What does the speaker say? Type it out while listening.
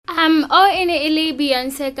Ele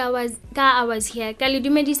Beyonce I was here. Ka le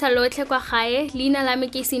dumedisa lotlhe kwa gae. Leina la me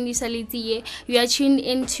ke Cindy Salitie. You are tuned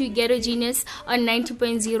into Ghetto Genius on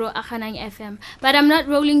 90.0 Aganang FM. But I'm not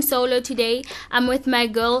rolling solo today. I'm with my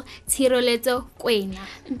girl Tshireletso Kwena.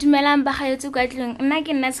 Dumelang ba gaetso kwa tlong. Nna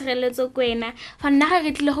ke nna Tshireletso Kwena. Fa nna ga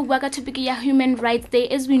re tlile go bua ka topic ya Human Rights Day,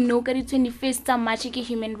 as we know ka di 21st tsa March ke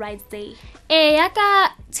Human Rights Day.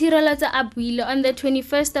 Yaka Tshireletso a buile on the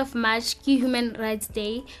 21st of March ke Human Rights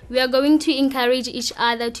Day. We are going to encourage each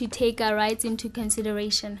other to take our rights into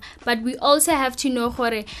consideration. But we also have to know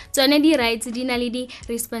gore tsone di rights di na le di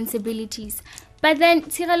responsibilities. But then,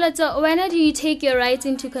 Tshireletso, when do you take your rights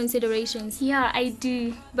into considerations? Yeah, I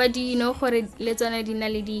do. But do you know gore le tsone di na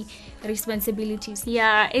le di responsibilities?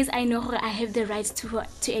 Yeah, as I know gore I have the rights to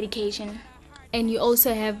education. And you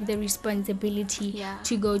also have the responsibility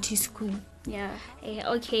to go to school. Yeah.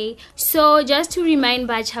 Okay. So just to remind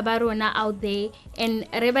batjha ba rona out there and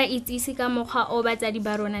re ba itsisi ka mokgwa o batsadi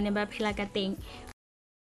ba rona ne ba phela ka teng.